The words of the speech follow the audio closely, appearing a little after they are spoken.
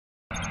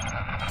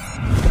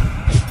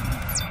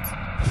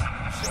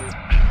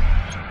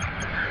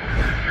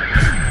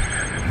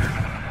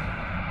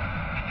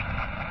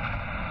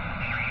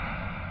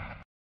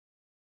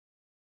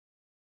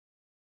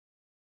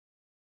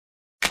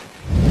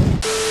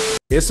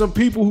It's some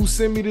people who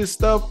send me this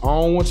stuff. I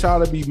don't want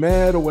y'all to be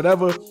mad or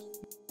whatever.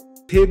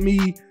 Hit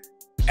me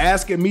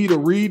asking me to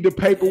read the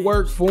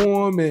paperwork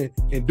for them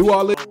and do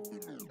all this.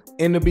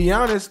 And to be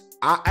honest,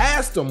 I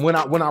asked them when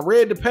I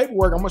read the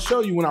paperwork, I'm gonna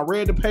show you when I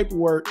read the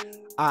paperwork,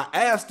 I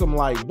asked them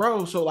like,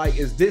 bro, so like,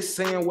 is this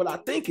saying what I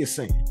think it's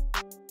saying?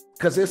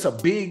 Because it's a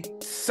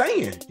big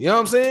saying, you know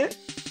what I'm saying?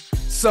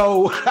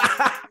 So,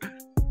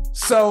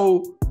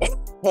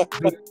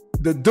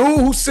 the dude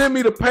who sent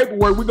me the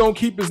paperwork, we're gonna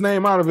keep his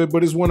name out of it,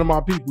 but it's one of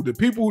my people. The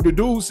dude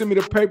who sent me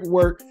the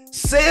paperwork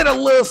said a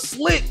little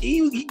slick.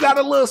 He got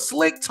a little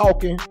slick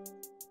talking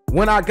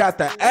when I got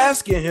to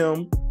asking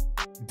him,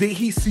 did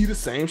he see the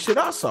same shit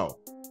I saw?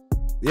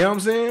 You know what I'm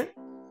saying?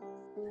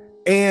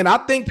 And I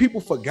think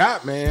people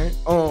forgot, man.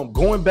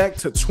 Going back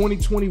to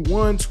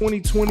 2021,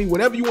 2020,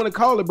 whatever you want to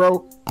call it,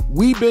 bro.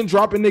 We've been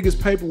dropping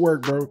niggas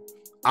paperwork, bro.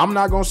 I'm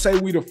not gonna say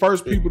we the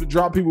first people to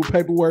drop people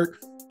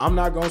paperwork. I'm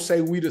not gonna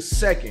say we the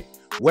second.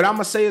 What I'm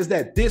gonna say is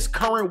that this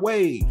current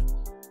wave,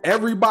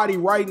 everybody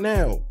right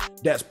now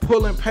that's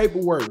pulling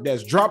paperwork,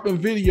 that's dropping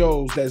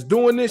videos, that's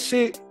doing this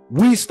shit,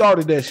 we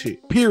started that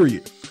shit,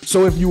 period.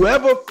 So if you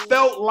ever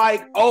felt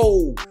like,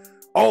 oh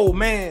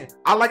man,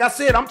 like I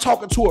said, I'm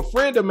talking to a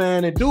friend of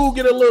mine and dude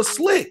get a little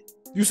slick.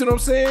 You see what I'm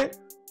saying?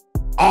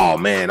 Oh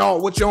man,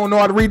 what you don't know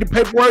how to read the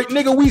paperwork?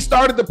 Nigga, we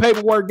started the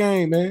paperwork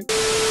game, man.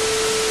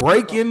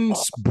 Breaking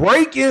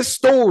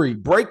story,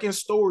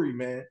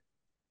 man.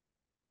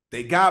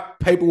 They got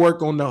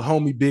paperwork on the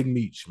homie Big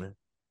Meech, man.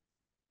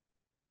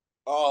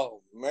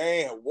 Oh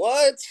man,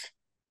 what?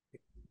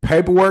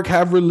 Paperwork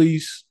have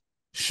released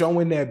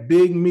showing that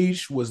Big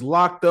Meech was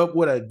locked up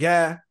with a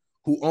guy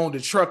who owned a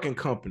trucking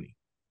company.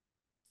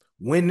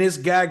 When this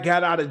guy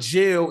got out of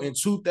jail in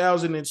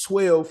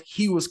 2012,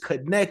 he was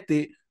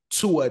connected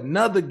to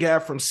another guy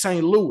from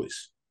St.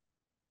 Louis.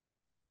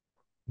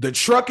 The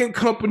trucking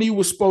company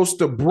was supposed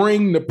to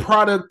bring the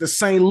product to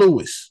St.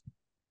 Louis.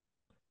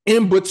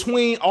 In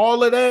between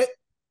all of that,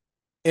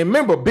 and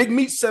remember, Big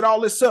Meech set all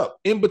this up.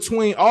 In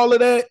between all of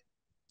that,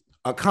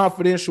 a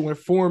confidential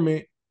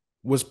informant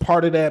was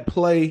part of that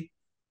play.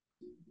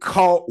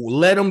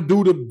 Let him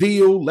do the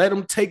deal, let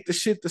him take the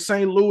shit to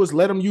St. Louis,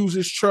 let him use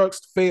his trucks.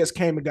 The feds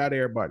came and got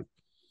everybody.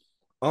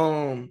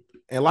 And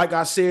like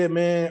I said,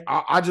 man,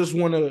 I just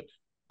want to,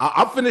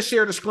 I'm finna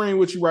share the screen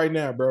with you right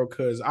now, bro,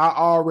 because I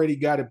already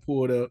got it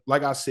pulled up.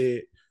 Like I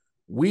said,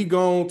 we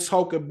gonna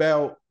talk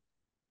about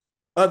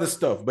other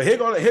stuff, but here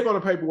go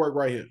the paperwork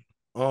right here.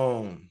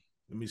 Let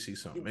me see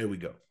something. Here we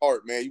go. All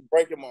right, man, you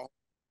breaking my.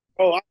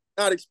 Oh,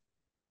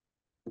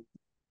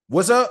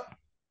 What's up?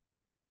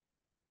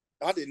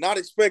 I did not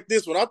expect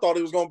this one. I thought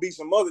it was gonna be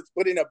some others,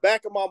 but in the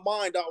back of my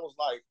mind, I was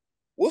like,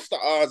 "What's the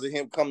odds of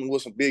him coming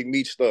with some Big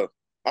Meech stuff?"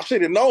 I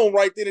should have known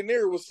right then and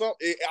there was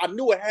something. I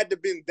knew it had to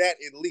been that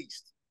at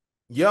least.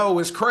 Yo,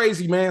 it's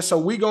crazy, man. So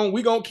we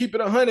gonna keep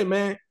it 100,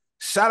 man.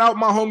 Shout out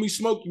my homie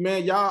Smokey,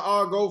 man. Y'all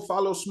all go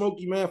follow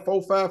Smokey, man.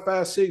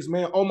 4556,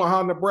 man.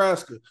 Omaha,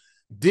 Nebraska.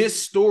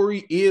 This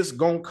story is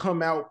gonna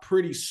come out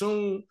pretty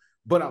soon,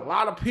 but a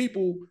lot of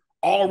people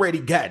already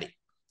got it.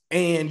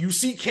 And you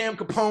see Cam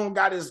Capone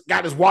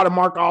got his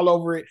watermark all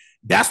over it.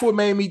 That's what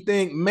made me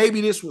think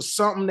maybe this was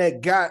something that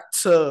got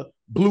to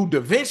Blue Da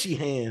Vinci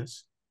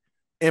hands.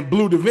 And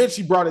Blue Da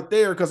Vinci brought it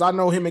there because I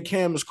know him and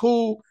Cam is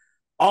cool.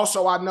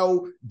 Also, I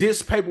know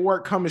this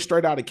paperwork coming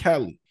straight out of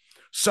Cali.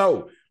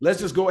 So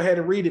let's just go ahead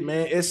and read it,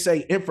 man. It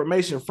say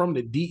information from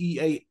the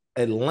DEA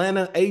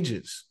Atlanta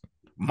agents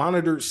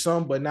monitored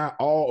some but not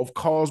all of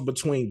calls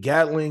between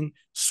Gatling,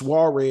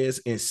 Suarez,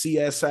 and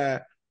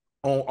CSI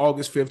on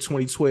August 5th,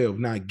 2012.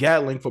 Now,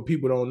 Gatling, for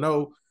people who don't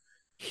know,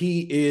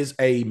 he is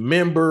a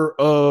member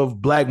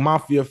of Black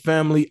Mafia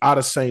family out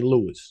of St.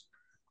 Louis.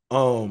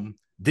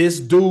 This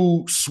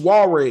dude,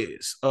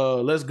 Suarez,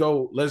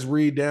 let's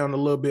read down a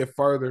little bit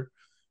further.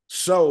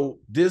 So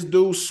this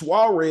dude,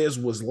 Suarez,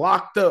 was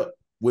locked up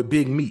with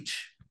Big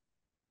Meech.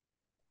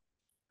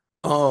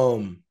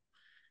 When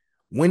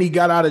he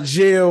got out of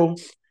jail,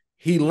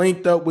 he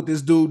linked up with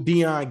this dude,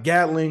 Dion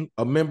Gatling,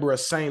 a member of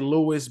St.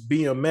 Louis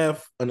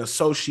BMF, an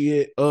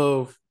associate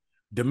of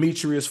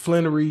Demetrius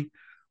Flannery.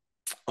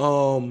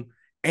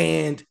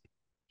 And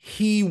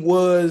he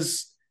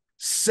was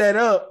set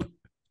up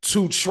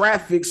to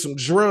traffic some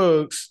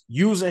drugs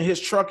using his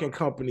trucking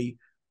company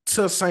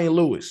to St.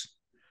 Louis.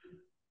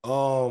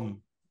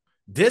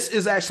 This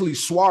is actually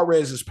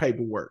Suarez's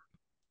paperwork.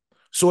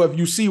 So if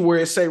you see where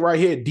it say right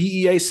here,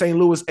 DEA St.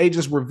 Louis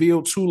agents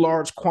revealed 2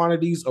 large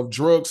quantities of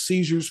drug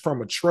seizures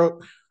from a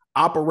truck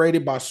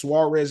operated by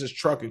Suarez's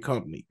trucking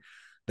company.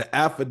 The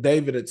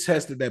affidavit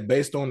attested that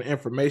based on the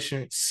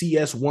information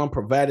CS1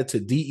 provided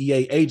to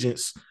DEA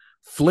agents,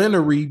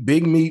 Flannery,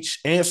 Big Meech,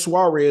 and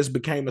Suarez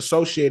became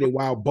associated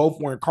while both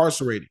were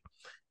incarcerated.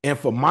 And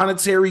for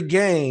monetary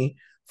gain,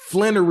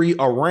 Flannery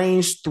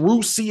arranged through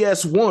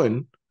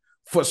CS1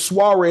 for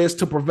Suarez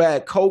to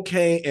provide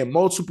cocaine in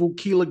multiple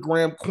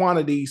kilogram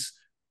quantities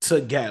to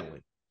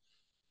Gatling.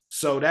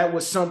 So that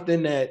was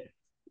something that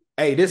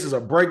Hey, this is a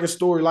breaking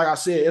story. Like I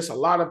said, it's a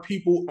lot of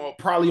people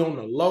probably on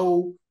the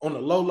low.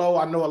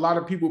 I know a lot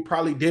of people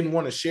probably didn't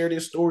want to share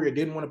this story or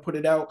didn't want to put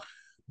it out,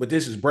 but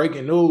this is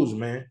breaking news,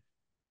 man.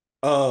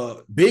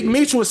 Big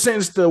Meech was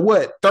sentenced to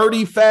what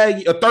 30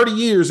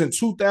 years in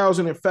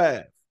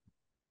 2005.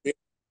 Yep.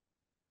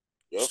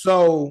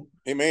 So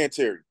him and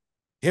Terry.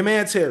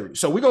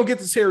 So we're gonna get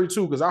to Terry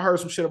too, because I heard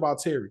some shit about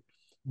Terry.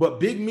 But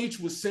Big Meech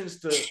was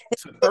sentenced to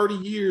 30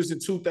 years in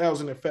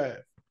 2005.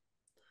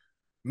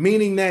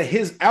 Meaning that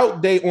his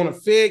out date on a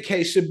Fed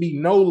case should be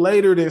no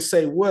later than,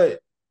 say,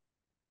 what,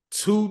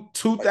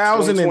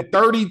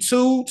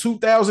 2032,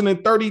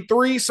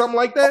 2033, something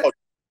like that? Oh,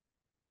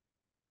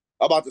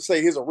 I'm about to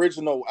say his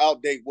original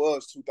out date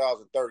was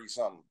 2030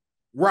 something.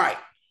 Right.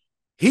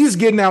 He's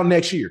getting out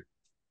next year.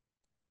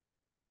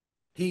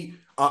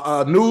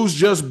 News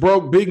just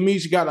broke. Big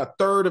Meech got a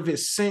third of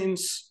his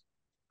sentence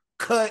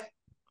cut.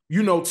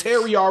 You know,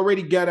 Terry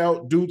already got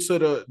out due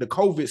to the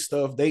COVID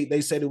stuff.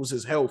 They said it was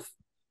his health.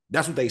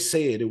 That's what they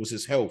said. It was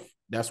his health.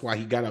 That's why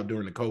he got out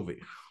during the COVID.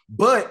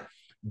 But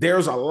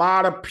there's a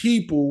lot of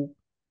people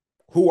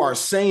who are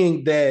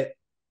saying that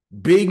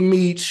Big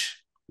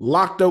Meech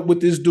locked up with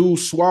this dude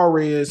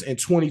Suarez in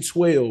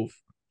 2012.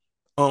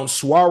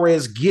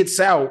 Suarez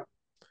gets out,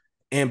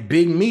 and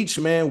Big Meech,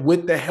 man,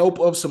 with the help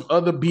of some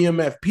other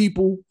BMF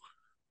people,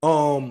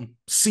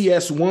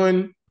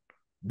 CS1,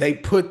 they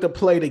put the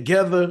play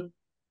together,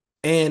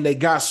 and they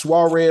got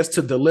Suarez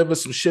to deliver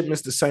some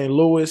shipments to St.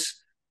 Louis.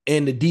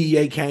 And the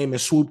DEA came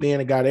and swooped in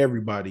and got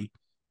everybody.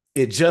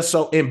 It just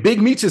so, and Big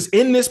Meech is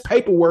in this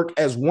paperwork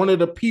as one of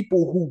the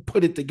people who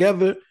put it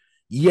together,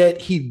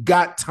 yet he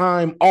got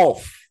time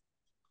off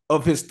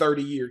of his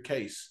 30-year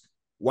case.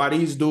 While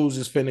these dudes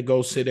is finna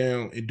go sit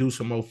down and do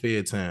some more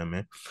Fed time,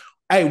 man.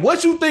 Hey,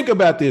 what you think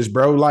about this,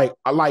 bro? Like,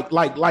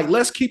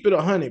 let's keep it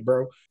 100,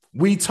 bro.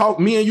 Me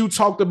and you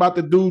talked about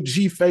the dude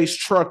G-Face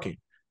Trucking.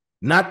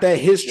 Not that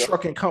his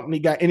trucking company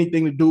got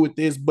anything to do with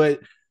this, but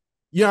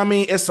you know what I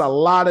mean? It's a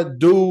lot of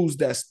dudes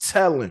that's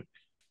telling.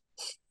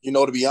 You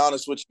know, to be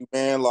honest with you,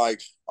 man,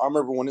 like, I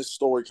remember when this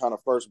story kind of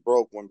first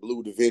broke, when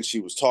Blue Da Vinci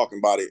was talking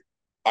about it,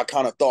 I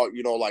kind of thought,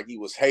 you know, like he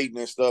was hating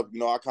and stuff.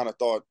 You know, I kind of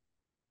thought,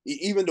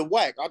 even the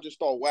Wack, I just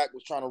thought Wack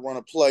was trying to run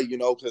a play, you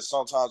know, because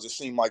sometimes it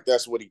seemed like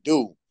that's what he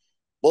do.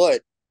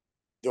 But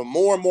the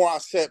more and more I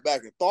sat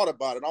back and thought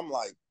about it, I'm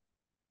like,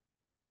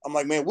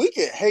 man, we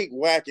can hate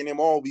Wack and him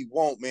all we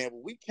want, man,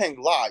 but we can't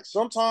lie.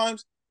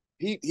 Sometimes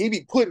he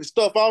be putting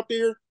stuff out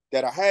there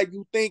that I had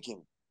you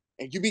thinking,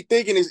 and you be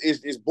thinking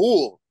is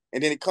bull,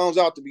 and then it comes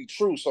out to be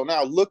true. So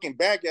now looking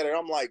back at it,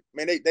 I'm like,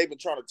 man, they've been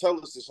trying to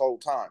tell us this whole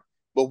time.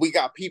 But we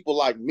got people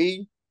like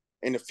me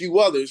and a few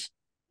others,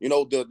 you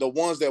know, the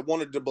ones that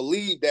wanted to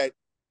believe that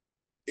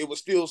it was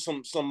still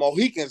some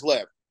Mohicans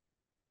left.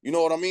 You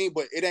know what I mean?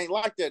 But it ain't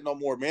like that no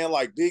more, man.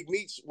 Like Big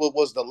Meech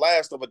was the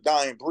last of a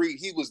dying breed.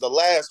 He was the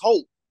last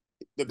hope.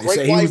 They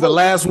say he was the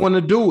last one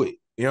to do it.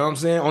 You know what I'm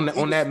saying?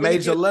 On that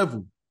major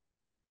level.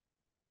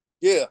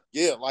 Yeah,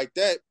 like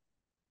that.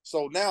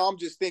 So now I'm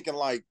just thinking,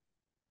 like,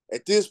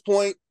 at this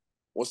point,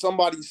 when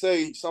somebody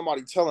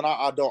telling,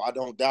 I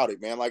don't doubt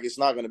it, man. Like, it's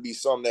not gonna be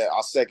something that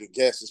I second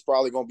guess. It's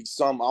probably gonna be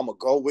something I'm gonna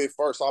go with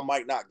first. I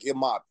might not give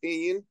my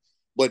opinion,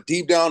 but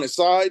deep down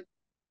inside,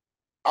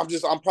 I'm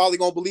probably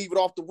gonna believe it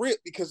off the rip,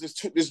 because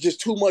there's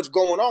just too much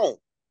going on.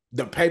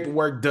 The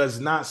paperwork does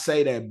not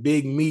say that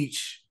Big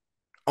Meech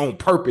on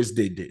purpose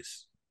did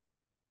this.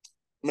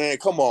 Man,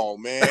 come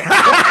on, man.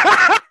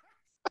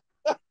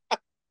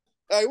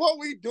 Hey, what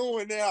we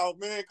doing now,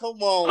 man?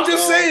 Come on. I'm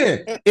just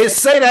saying. It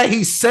say that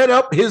he set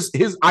up his.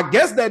 I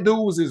guess that dude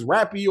was his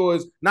rappy, or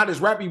not his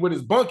rappy, but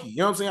his bunkie. You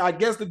know what I'm saying? I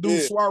guess the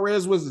dude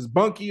Suarez was his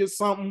bunkie or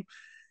something.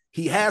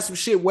 He had some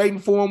shit waiting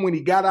for him when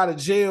he got out of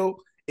jail.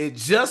 It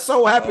just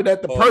so happened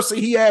that the person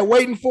he had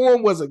waiting for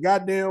him was a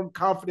goddamn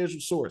confidential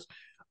source.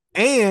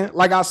 And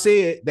like I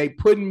said, they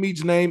put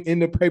Meech's name in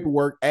the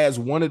paperwork as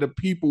one of the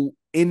people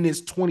in this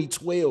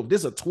 2012.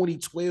 This is a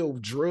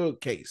 2012 drug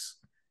case,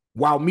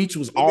 while Meech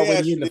was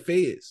already in the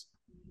feds.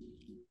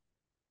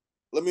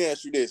 Let me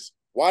ask you this.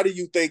 Why do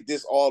you think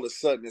this all of a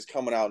sudden is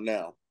coming out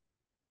now?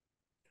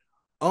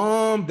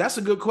 That's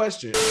a good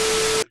question.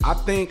 I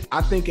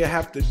think it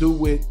have to do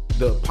with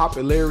the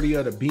popularity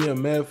of the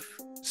BMF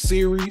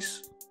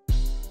series.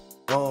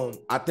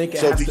 I think it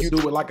has to do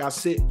with, like I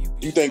said.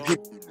 You think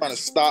people are trying to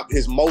stop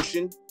his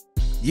motion?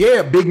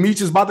 Yeah, Big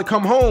Meech is about to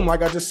come home.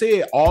 Like I just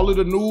said, all of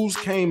the news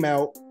came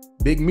out.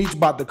 Big Meech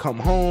about to come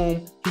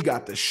home. He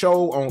got the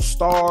show on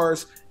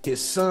Stars. His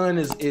son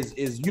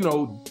is you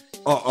know,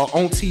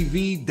 on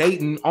TV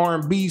dating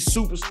R&B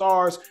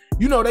superstars.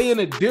 You know, they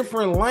in a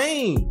different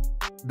lane.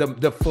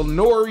 The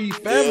Flannery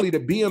family, the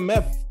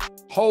BMF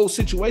whole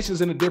situation's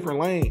in a different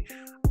lane.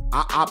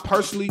 I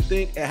personally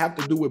think it have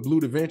to do with Blue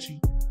Da Vinci.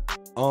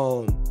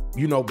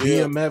 You know,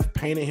 BMF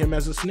painted him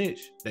as a snitch.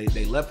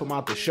 They left him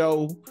out the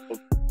show,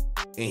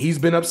 and he's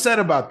been upset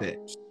about that.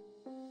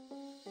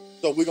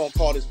 So we're gonna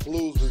call this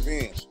Blues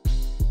Revenge.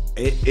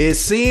 It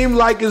seemed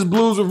like it's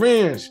Blues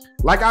Revenge.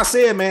 Like I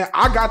said, man,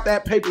 I got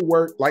that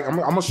paperwork. Like I'm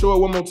gonna show it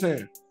one more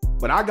time.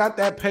 But I got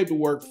that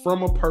paperwork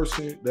from a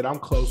person that I'm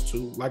close to.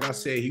 Like I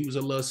said, he was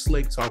a little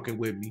slick talking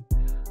with me,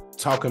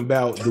 talking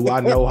about, do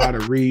I know how to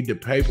read the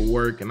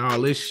paperwork and all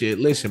this shit.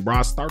 Listen, bro,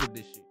 I started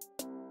this shit.